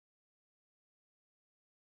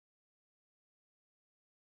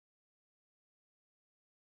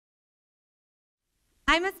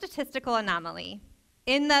I'm a statistical anomaly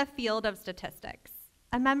in the field of statistics,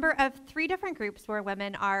 a member of 3 different groups where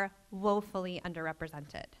women are woefully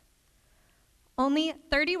underrepresented. Only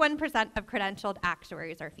 31% of credentialed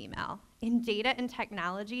actuaries are female. In data and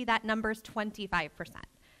technology, that number's 25%,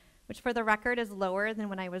 which for the record is lower than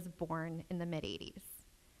when I was born in the mid-'80s.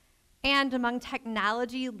 And among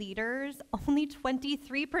technology leaders, only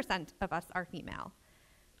 23% of us are female,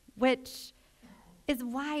 which is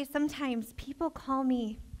why sometimes people call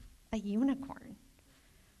me a unicorn.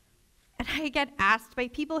 And I get asked by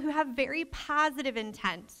people who have very positive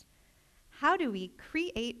intent, how do we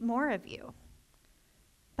create more of you?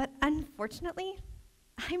 But unfortunately,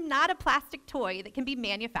 I'm not a plastic toy that can be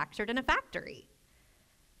manufactured in a factory.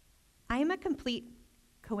 I'm a complete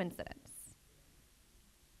coincidence.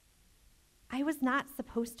 I was not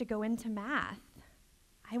supposed to go into math.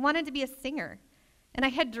 I wanted to be a singer, and I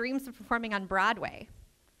had dreams of performing on Broadway.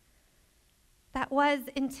 That was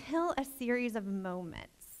until a series of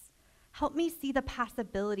moments helped me see the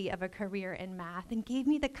possibility of a career in math and gave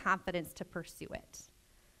me the confidence to pursue it.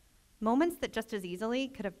 Moments that just as easily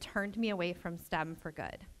could have turned me away from STEM for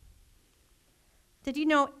good. Did you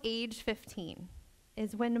know age 15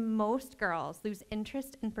 is when most girls lose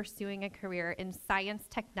interest in pursuing a career in science,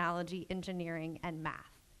 technology, engineering, and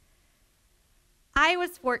math? I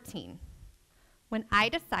was 14 when I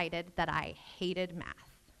decided that I hated math.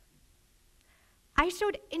 I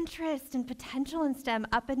showed interest and potential in STEM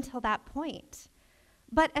up until that point.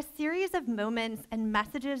 But a series of moments and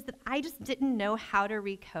messages that I just didn't know how to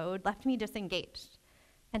recode left me disengaged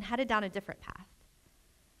and headed down a different path.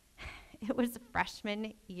 It was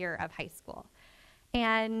freshman year of high school,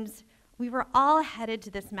 and we were all headed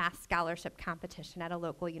to this math scholarship competition at a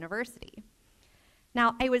local university.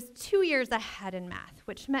 Now, I was 2 years ahead in math,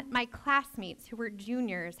 which meant my classmates who were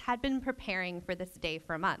juniors had been preparing for this day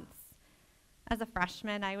for months. As a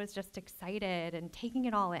freshman, I was just excited and taking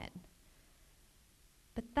it all in.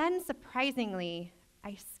 But then, surprisingly,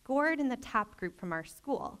 I scored in the top group from our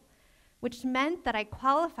school, which meant that I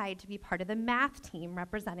qualified to be part of the math team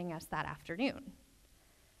representing us that afternoon.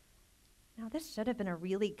 Now, this should have been a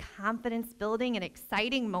really confidence-building and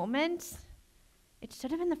exciting moment. It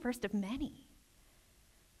should have been the first of many.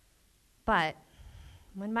 But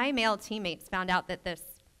when my male teammates found out that this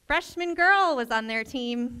freshman girl was on their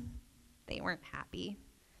team, they weren't happy.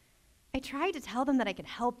 I tried to tell them that I could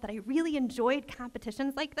help, that I really enjoyed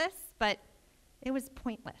competitions like this, but it was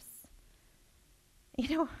pointless.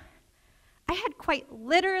 You know, I had quite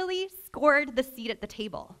literally scored the seat at the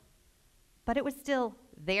table, but it was still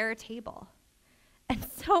their table. And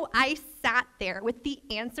so I sat there with the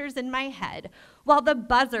answers in my head while the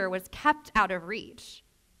buzzer was kept out of reach,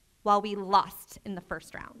 while we lost in the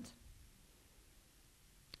first round.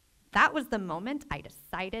 That was the moment I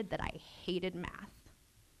decided that I hated math.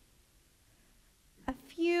 A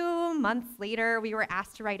few months later, we were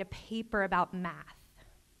asked to write a paper about math.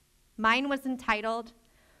 Mine was entitled,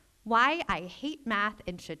 "Why I Hate Math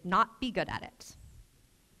and Should Not Be Good at It."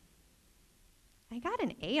 I got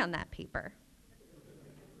an A on that paper.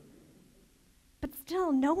 But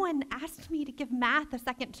still, no one asked me to give math a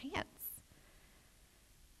second chance.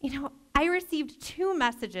 You know, I received 2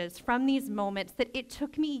 messages from these moments that it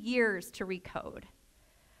took me years to recode.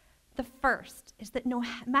 The first is that no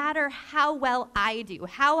matter how well I do,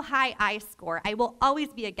 how high I score, I will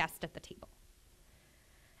always be a guest at the table.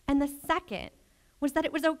 And the second was that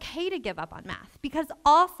it was okay to give up on math because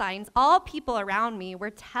all signs, all people around me were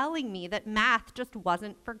telling me that math just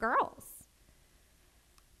wasn't for girls.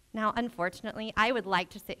 Now, unfortunately, I would like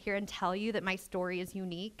to sit here and tell you that my story is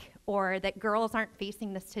unique or that girls aren't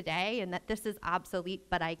facing this today and that this is obsolete,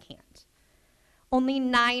 but I can't. Only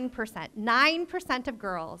 9% of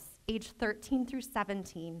girls aged 13 through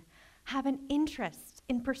 17 have an interest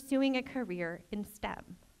in pursuing a career in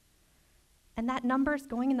STEM. And that number is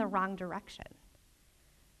going in the wrong direction.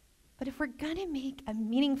 But if we're gonna make a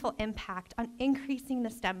meaningful impact on increasing the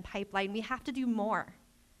STEM pipeline, we have to do more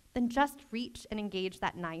than just reach and engage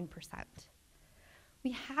that 9%.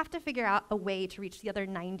 We have to figure out a way to reach the other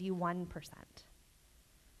 91%.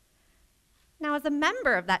 Now, as a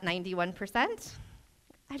member of that 91%,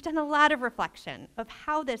 I've done a lot of reflection of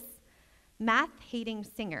how this math-hating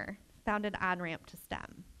singer found an on-ramp to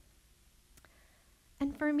STEM.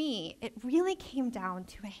 And for me, it really came down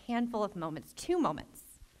to a handful of moments, 2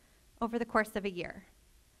 moments, over the course of a year.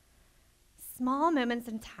 Small moments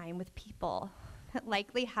in time with people that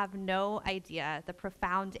likely have no idea the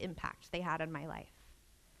profound impact they had on my life.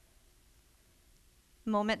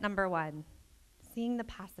 Moment number 1, seeing the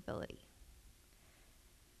possibility.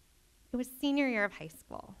 It was senior year of high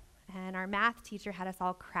school, and our math teacher had us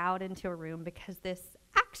all crowd into a room because this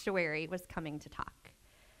actuary was coming to talk.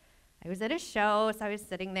 I was at a show, so I was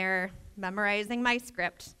sitting there memorizing my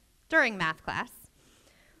script during math class,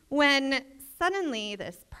 when suddenly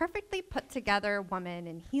this perfectly put together woman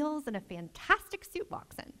in heels and a fantastic suit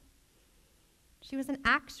walks in. She was an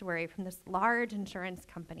actuary from this large insurance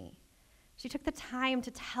company. She took the time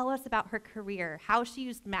to tell us about her career, how she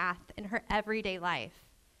used math in her everyday life.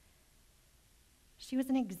 She was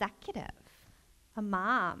an executive, a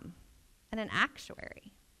mom, and an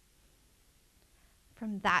actuary.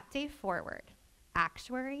 From that day forward,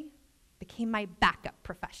 actuary became my backup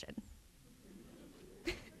profession.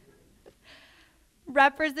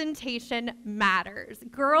 Representation matters.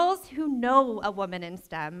 Girls who know a woman in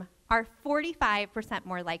STEM are 45%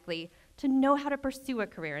 more likely to know how to pursue a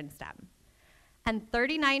career in STEM, and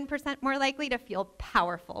 39% more likely to feel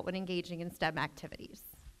powerful when engaging in STEM activities.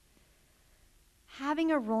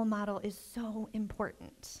 Having a role model is so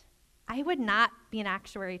important. I would not be an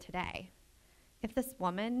actuary today if this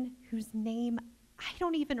woman, whose name I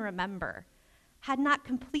don't even remember, had not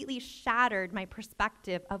completely shattered my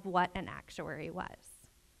perspective of what an actuary was.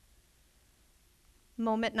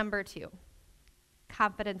 Moment number 2,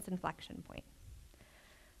 confidence inflection point.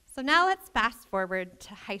 So now let's fast forward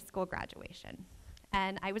to high school graduation.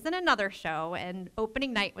 And I was in another show, and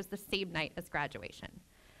opening night was the same night as graduation.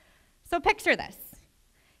 So picture this.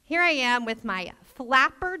 Here I am with my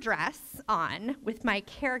flapper dress on, with my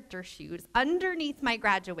character shoes underneath my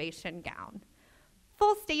graduation gown,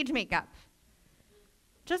 full stage makeup,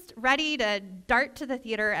 just ready to dart to the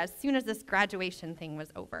theater as soon as this graduation thing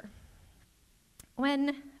was over,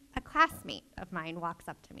 when a classmate of mine walks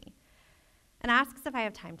up to me and asks if I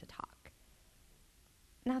have time to talk.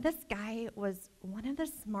 Now, this guy was one of the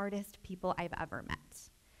smartest people I've ever met.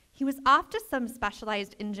 He was off to some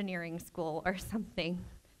specialized engineering school or something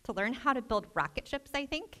to learn how to build rocket ships, I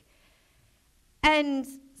think. And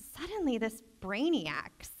suddenly this brainiac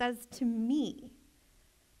says to me,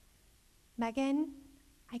 "Meghan,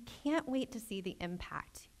 I can't wait to see the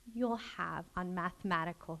impact you'll have on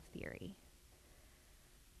mathematical theory.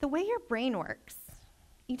 The way your brain works,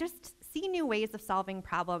 you just see new ways of solving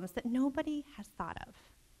problems that nobody has thought of.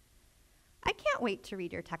 I can't wait to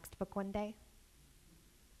read your textbook one day."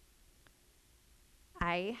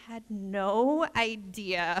 I had no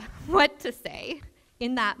idea what to say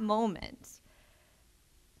in that moment.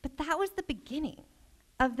 But that was the beginning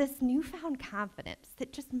of this newfound confidence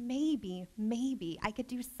that just maybe I could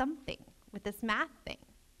do something with this math thing.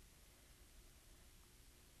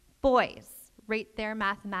 Boys rate their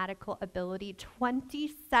mathematical ability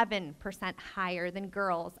 27% higher than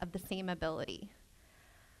girls of the same ability.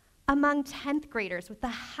 Among 10th graders with the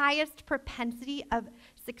highest propensity of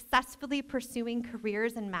successfully pursuing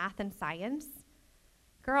careers in math and science,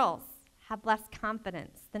 girls have less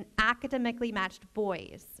confidence than academically matched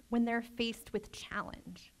boys when they're faced with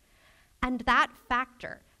challenge. And that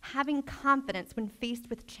factor, having confidence when faced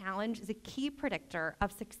with challenge, is a key predictor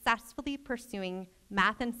of successfully pursuing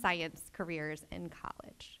math and science careers in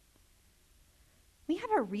college. We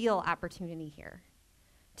have a real opportunity here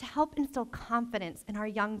to help instill confidence in our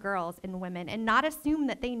young girls and women and not assume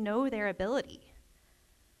that they know their ability.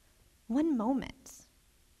 One moment,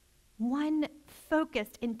 one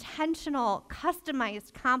focused, intentional,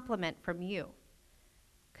 customized compliment from you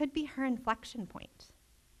could be her inflection point.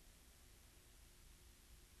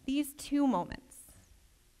 These 2 moments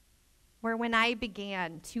were when I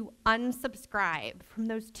began to unsubscribe from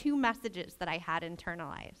those 2 messages that I had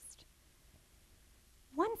internalized.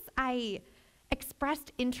 Once I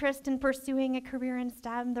expressed interest in pursuing a career in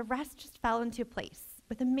STEM, the rest just fell into place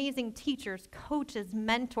with amazing teachers, coaches,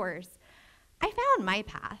 mentors. I found my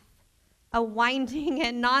path, a winding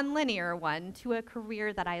and nonlinear one to a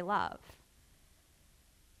career that I love.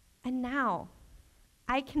 And now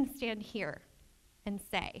I can stand here and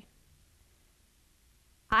say,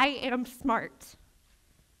 I am smart,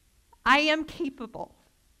 I am capable,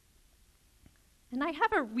 and I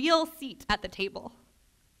have a real seat at the table.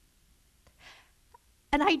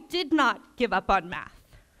 And I did not give up on math.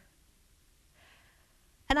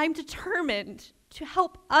 And I'm determined to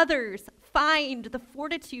help others find the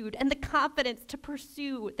fortitude and the confidence to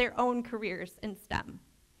pursue their own careers in STEM.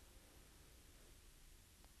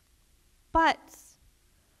 But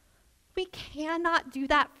we cannot do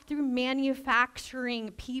that through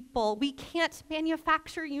manufacturing people. We can't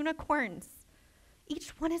manufacture unicorns. Each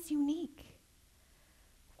one is unique.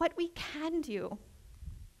 What we can do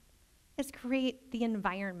is create the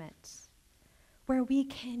environment where we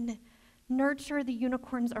can nurture the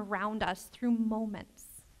unicorns around us through moments.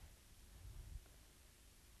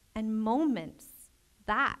 And moments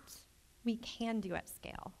that we can do at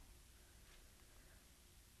scale.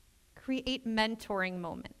 create mentoring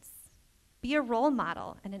moments. Be a role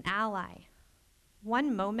model and an ally.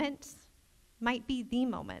 One moment might be the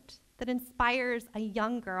moment that inspires a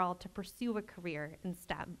young girl to pursue a career in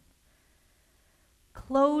STEM.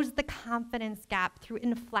 Close the confidence gap through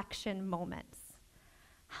inflection moments.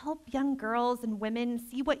 Help young girls and women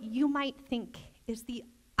see what you might think is the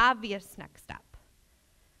obvious next step.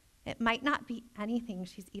 It might not be anything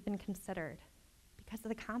she's even considered because of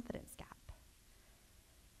the confidence gap.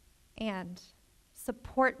 And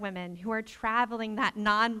support women who are traveling that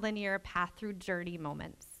non-linear path through journey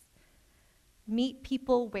moments. Meet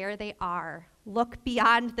people where they are, look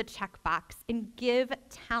beyond the checkbox, and give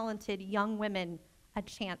talented young women a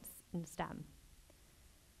chance in STEM.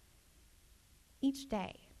 Each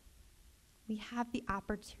day, we have the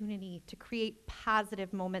opportunity to create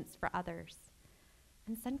positive moments for others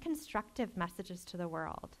and send constructive messages to the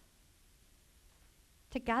world.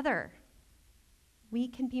 Together, we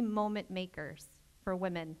can be moment makers for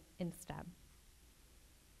women in STEM.